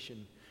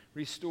reputation.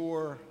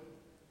 Restore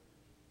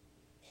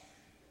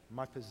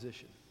my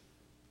position.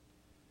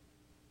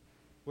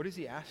 What is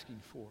he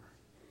asking for?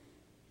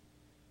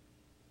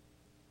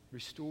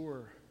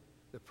 Restore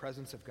the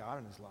presence of God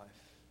in his life.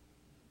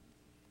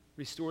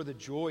 Restore the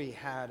joy he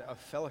had of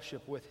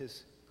fellowship with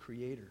his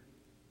Creator.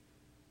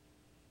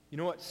 You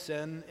know what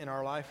sin in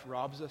our life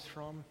robs us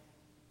from?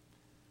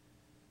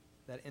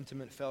 That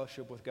intimate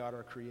fellowship with God,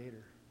 our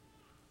Creator.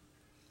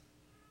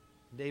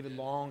 David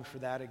longed for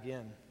that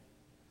again.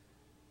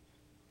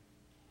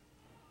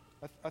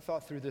 I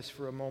thought through this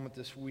for a moment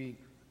this week.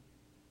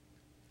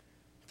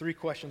 3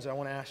 questions I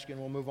want to ask you,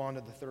 and we'll move on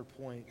to the third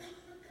point.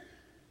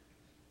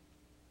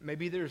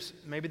 Maybe there's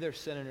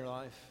sin in your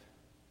life.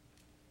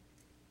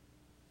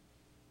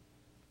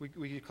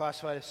 We could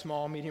classify it as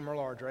small, medium, or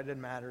large, right? It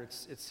doesn't matter.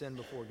 It's sin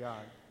before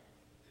God.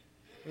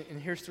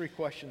 And here's 3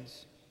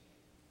 questions.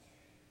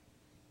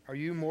 Are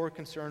you more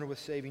concerned with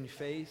saving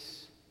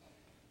face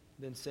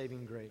than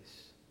saving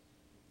grace?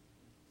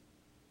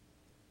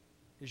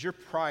 Is your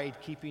pride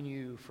keeping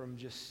you from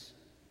just,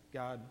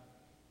 God,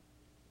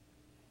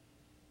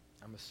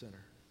 I'm a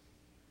sinner,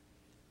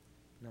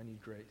 and I need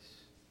grace.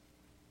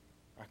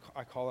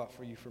 I call out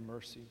for you for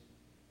mercy.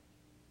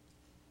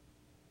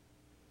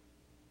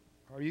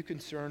 Are you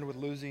concerned with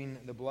losing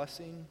the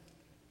blessing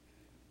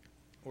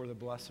or the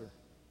blesser?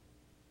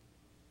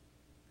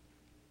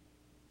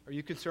 Are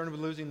you concerned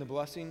with losing the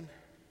blessing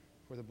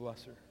or the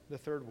blesser? The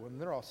third one,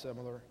 they're all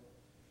similar.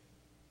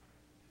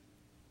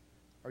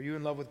 Are you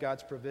in love with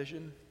God's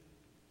provision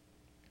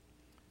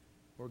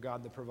or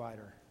God the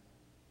provider?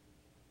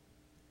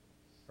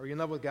 Are you in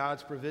love with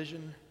God's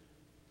provision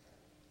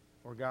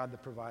or God the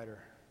provider?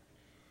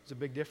 There's a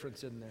big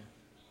difference in there.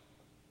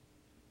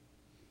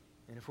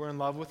 And if we're in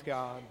love with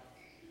God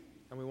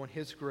and we want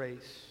His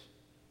grace,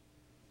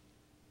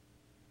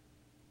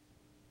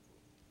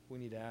 we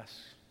need to ask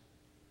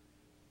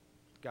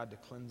God to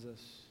cleanse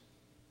us,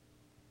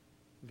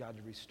 God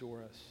to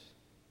restore us,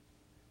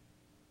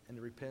 and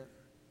to repent.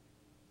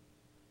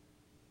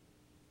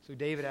 So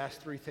David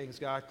asked 3 things.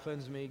 God,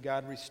 cleanse me.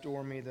 God,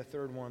 restore me. The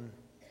third one,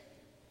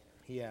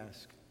 he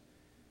asked,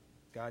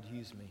 God,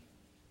 use me.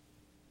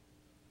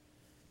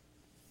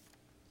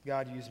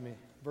 God, use me.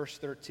 Verse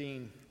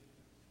 13.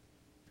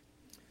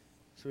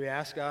 So he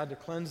asked God to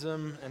cleanse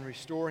him and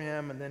restore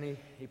him, and then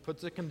he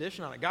puts a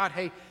condition on it. God,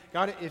 hey,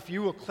 God, if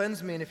you will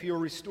cleanse me and if you will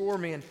restore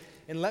me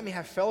and let me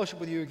have fellowship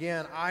with you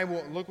again, I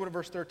will, look what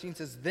verse 13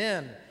 says,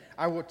 then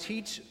I will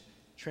teach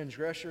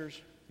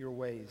transgressors your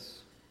ways.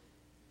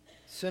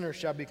 Sinners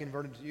shall be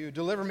converted to you.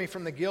 Deliver me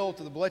from the guilt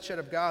of the bloodshed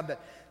of God, that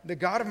the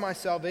God of my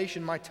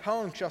salvation, my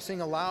tongue shall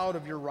sing aloud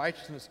of your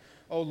righteousness.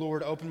 O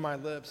Lord, open my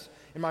lips,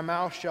 and my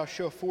mouth shall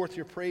show forth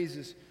your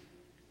praises.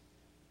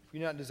 For you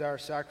do not desire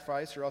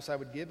sacrifice, or else I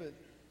would give it.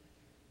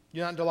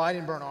 You do not delight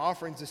in burnt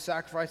offerings. The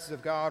sacrifices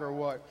of God are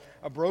what?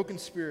 A broken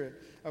spirit,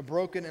 a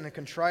broken and a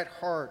contrite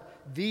heart.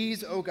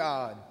 These, O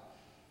God,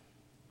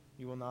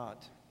 you will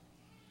not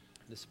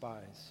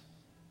despise.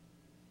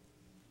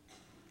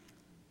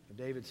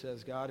 David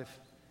says, God, if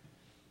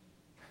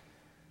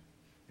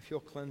you'll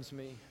cleanse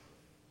me,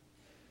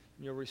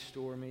 and you'll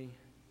restore me,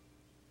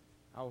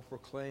 I will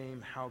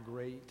proclaim how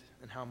great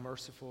and how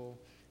merciful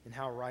and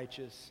how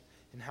righteous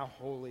and how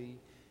holy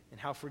and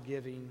how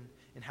forgiving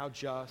and how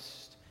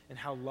just and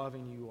how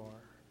loving you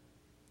are.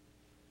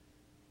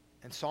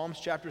 And Psalms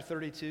chapter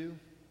 32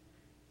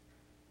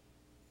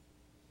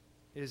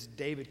 is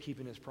David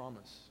keeping his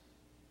promise.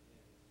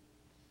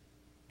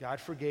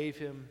 God forgave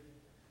him.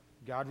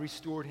 God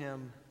restored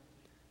him.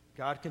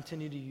 God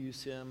continued to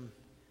use him.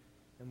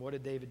 And what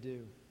did David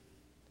do?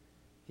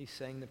 He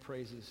sang the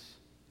praises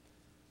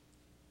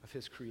of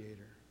his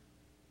Creator.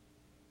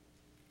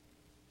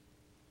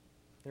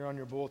 There on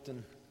your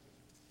bulletin,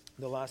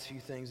 the last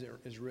few things that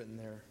is written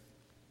there.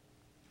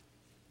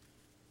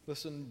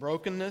 Listen,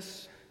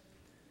 brokenness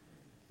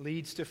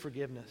leads to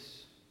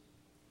forgiveness.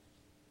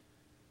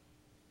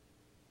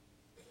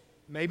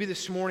 Maybe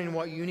this morning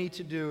what you need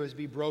to do is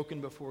be broken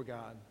before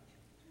God.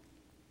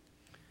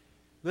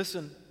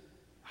 Listen,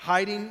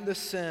 hiding the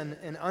sin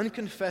and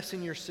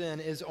unconfessing your sin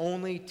is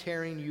only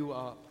tearing you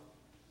up.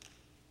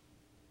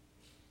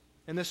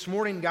 And this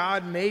morning,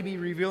 God may be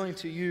revealing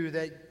to you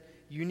that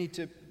you need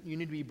to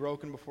be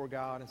broken before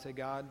God and say,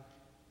 God,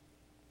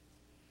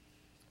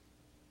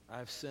 I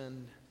have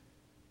sinned,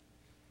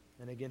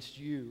 and against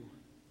you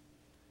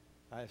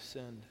I have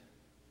sinned.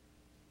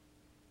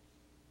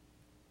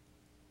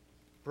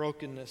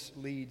 Brokenness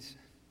leads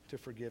to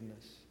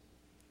forgiveness.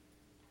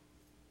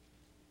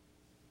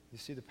 You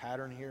see the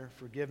pattern here?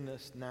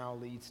 Forgiveness now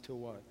leads to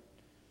what?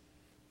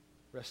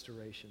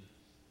 Restoration.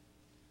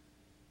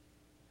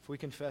 If we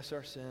confess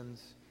our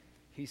sins,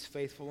 He's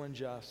faithful and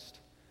just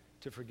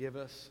to forgive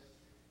us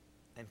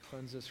and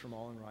cleanse us from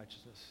all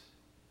unrighteousness.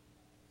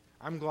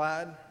 I'm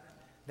glad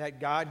that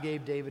God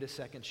gave David a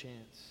second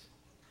chance.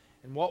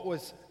 And what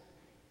was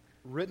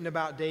written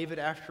about David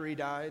after he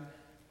died?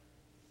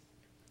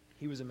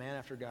 He was a man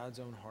after God's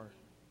own heart.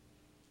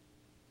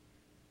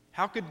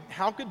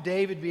 How could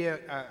David be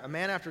a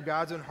man after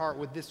God's own heart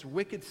with this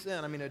wicked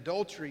sin? I mean,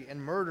 adultery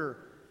and murder.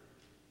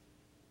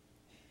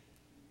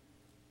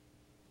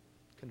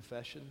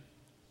 Confession.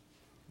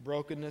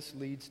 Brokenness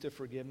leads to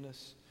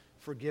forgiveness.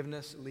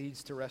 Forgiveness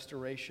leads to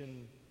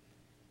restoration.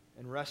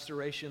 And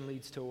restoration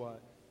leads to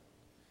what?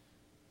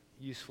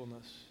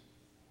 Usefulness.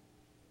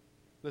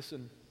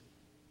 Listen,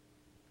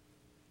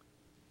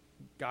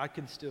 God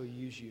can still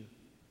use you.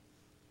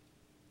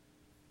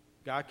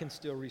 God can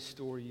still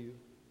restore you.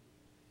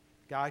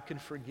 God can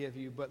forgive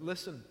you. But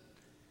listen,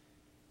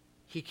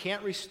 He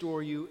can't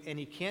restore you, and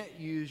He can't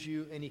use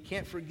you, and He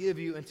can't forgive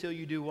you until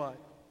you do what?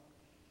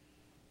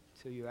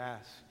 Until you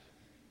ask.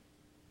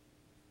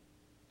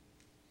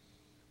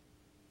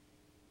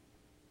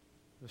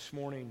 This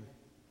morning,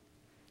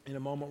 in a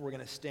moment, we're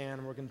going to stand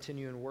and we're going to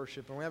continue in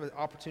worship, and we have an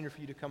opportunity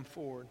for you to come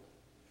forward.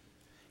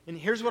 And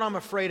here's what I'm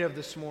afraid of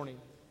this morning.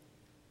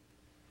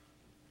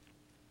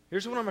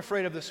 Here's what I'm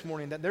afraid of this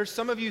morning, that there's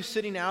some of you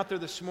sitting out there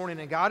this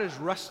morning, and God is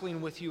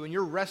wrestling with you, and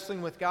you're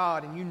wrestling with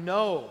God, and you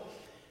know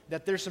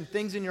that there's some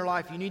things in your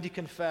life you need to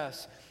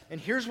confess.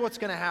 And here's what's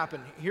going to happen.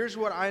 Here's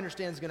what I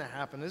understand is going to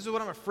happen. This is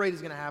what I'm afraid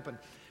is going to happen.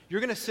 You're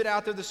going to sit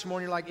out there this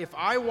morning, you're like, if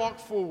I walk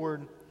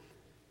forward,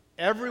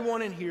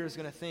 everyone in here is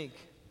going to think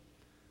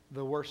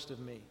the worst of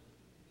me.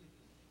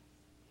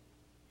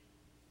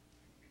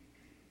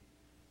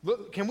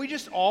 Look, can we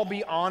just all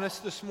be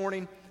honest this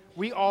morning?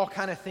 We all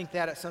kind of think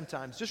that at some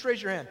times. Just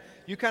raise your hand.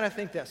 You kind of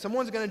think that.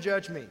 Someone's going to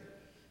judge me.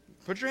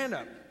 Put your hand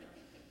up.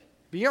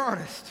 Be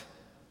honest.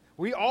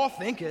 We all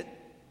think it.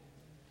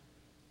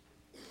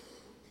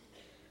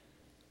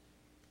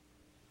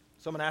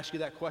 So I'm going to ask you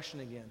that question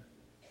again.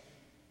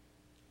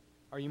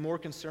 Are you more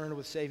concerned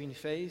with saving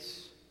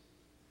face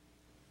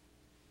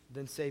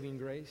than saving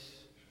grace?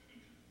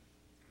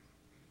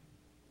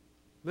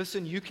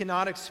 Listen, you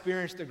cannot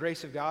experience the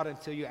grace of God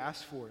until you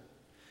ask for it.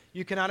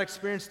 You cannot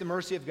experience the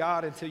mercy of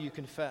God until you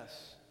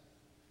confess.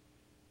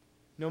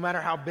 No matter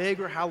how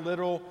big or how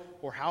little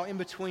or how in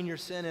between your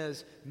sin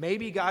is,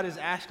 maybe God is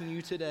asking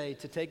you today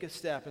to take a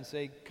step and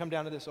say, come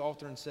down to this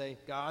altar and say,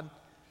 God,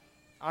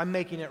 I'm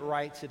making it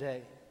right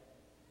today.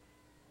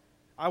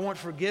 I want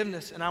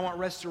forgiveness and I want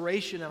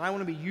restoration and I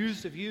want to be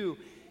used of you.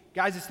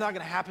 Guys, it's not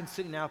going to happen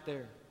sitting out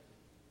there.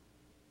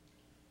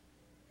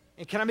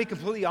 And can I be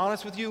completely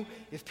honest with you?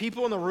 If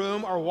people in the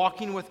room are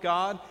walking with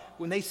God,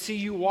 when they see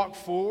you walk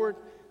forward,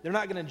 they're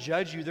not going to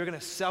judge you. They're going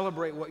to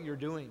celebrate what you're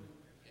doing.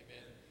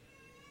 Amen.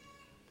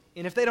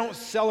 And if they don't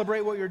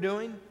celebrate what you're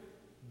doing,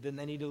 then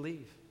they need to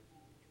leave.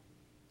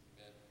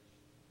 Amen.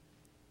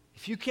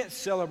 If you can't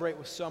celebrate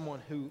with someone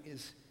who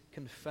is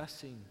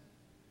confessing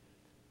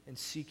and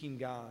seeking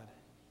God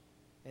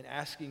and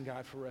asking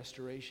God for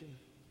restoration,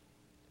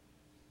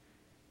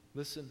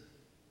 listen,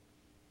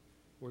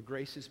 where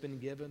grace has been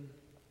given,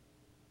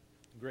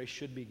 grace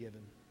should be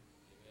given.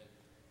 Amen.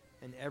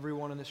 And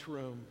everyone in this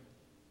room,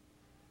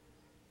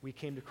 we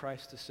came to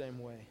Christ the same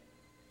way.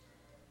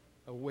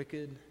 A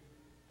wicked,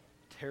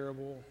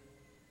 terrible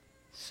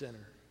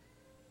sinner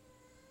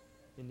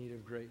in need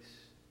of grace.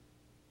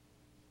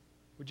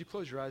 Would you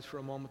close your eyes for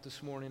a moment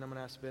this morning? I'm going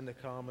to ask Ben to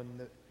come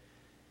and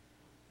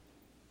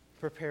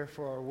prepare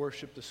for our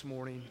worship this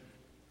morning.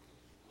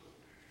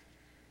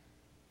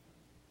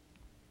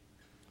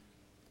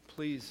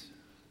 Please,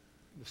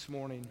 this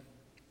morning,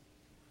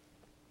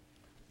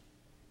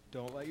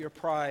 don't let your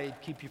pride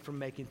keep you from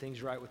making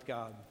things right with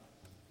God.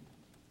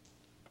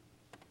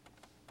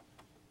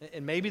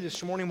 And maybe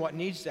this morning what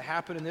needs to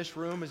happen in this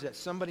room is that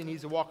somebody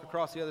needs to walk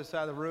across the other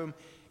side of the room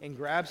and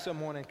grab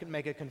someone and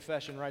make a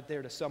confession right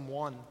there to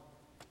someone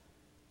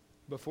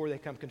before they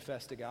come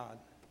confess to God.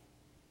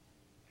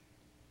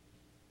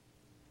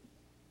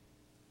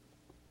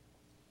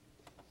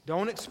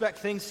 Don't expect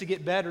things to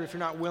get better if you're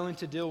not willing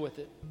to deal with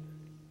it.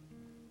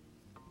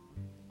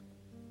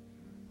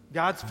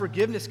 God's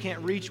forgiveness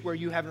can't reach where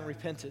you haven't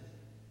repented.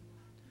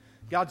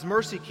 God's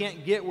mercy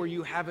can't get where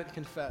you haven't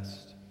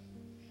confessed.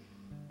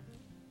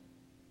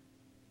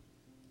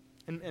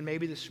 And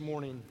maybe this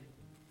morning,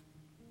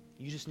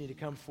 you just need to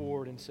come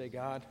forward and say,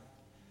 God,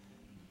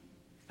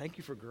 thank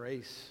you for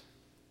grace.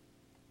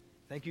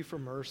 Thank you for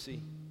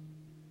mercy.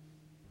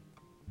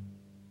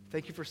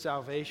 Thank you for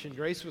salvation.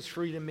 Grace was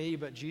free to me,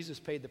 but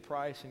Jesus paid the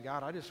price. And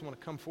God, I just want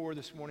to come forward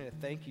this morning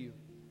and thank you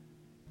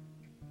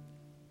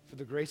for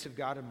the grace of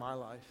God in my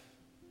life.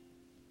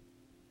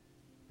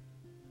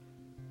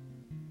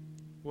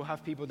 We'll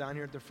have people down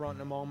here at the front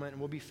in a moment,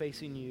 and we'll be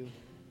facing you.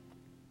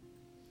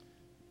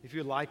 If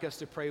you'd like us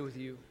to pray with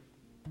you,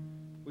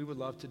 we would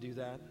love to do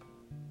that.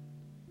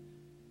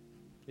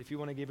 If you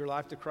want to give your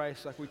life to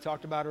Christ like we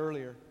talked about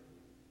earlier,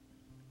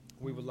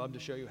 we would love to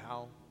show you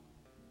how.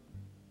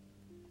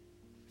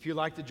 If you'd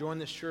like to join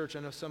this church, I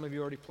know some of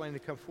you already plan to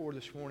come forward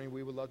this morning.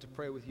 We would love to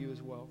pray with you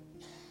as well.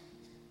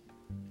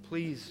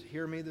 Please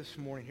hear me this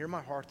morning. Hear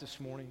my heart this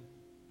morning.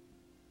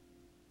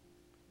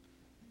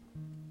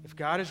 If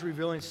God is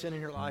revealing sin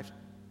in your life,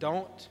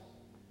 don't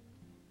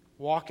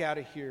walk out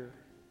of here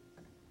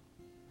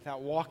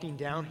without walking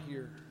down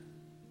here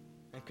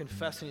and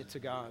confessing it to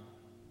God.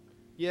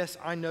 Yes,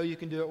 I know you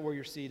can do it where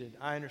you're seated.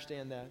 I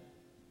understand that.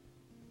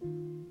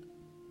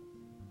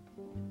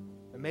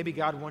 But maybe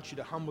God wants you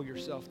to humble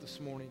yourself this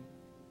morning.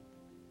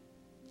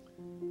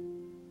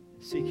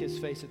 Seek His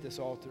face at this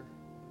altar.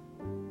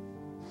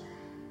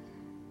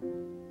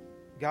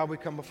 God, we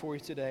come before you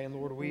today, and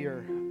Lord, we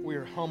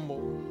are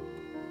humble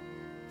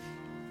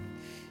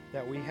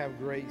that we have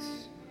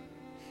grace.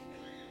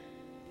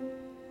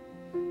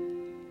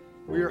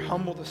 We are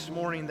humble this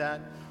morning that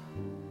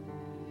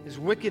as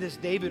wicked as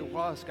David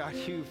was, God,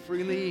 you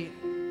freely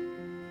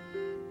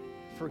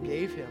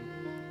forgave him.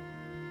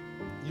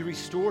 You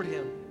restored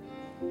him.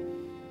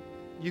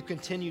 You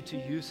continue to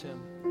use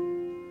him.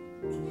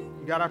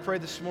 God, I pray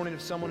this morning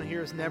if someone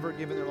here has never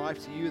given their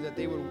life to you, that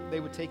they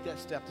would take that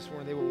step this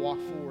morning. They would walk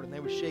forward and they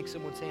would shake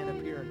someone's hand up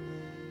here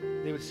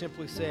and they would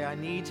simply say, I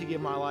need to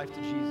give my life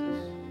to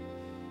Jesus.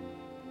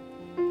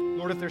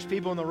 Lord, if there's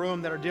people in the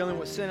room that are dealing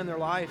with sin in their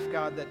life,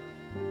 God, that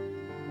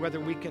whether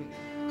we can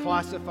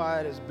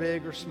classify it as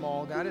big or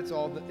small, God, it's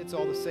all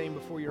the same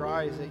before your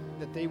eyes,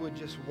 that they would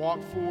just walk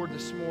forward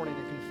this morning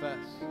and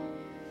confess.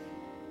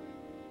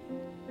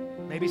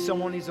 Maybe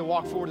someone needs to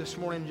walk forward this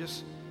morning and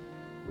just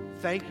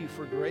thank you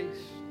for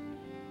grace.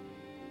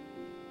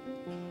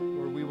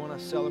 Lord, we want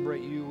to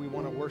celebrate you, we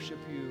want to worship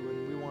you,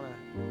 and we want to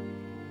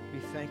be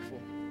thankful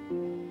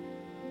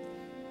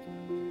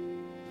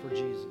for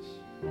Jesus.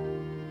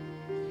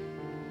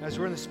 As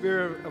we're in the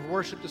spirit of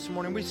worship this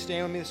morning, we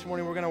stand with me this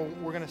morning.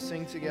 We're gonna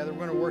sing together.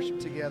 We're gonna worship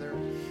together.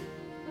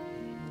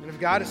 And if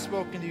God has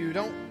spoken to you,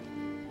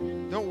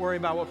 don't worry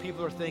about what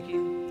people are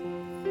thinking.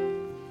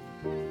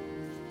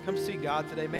 Come see God today.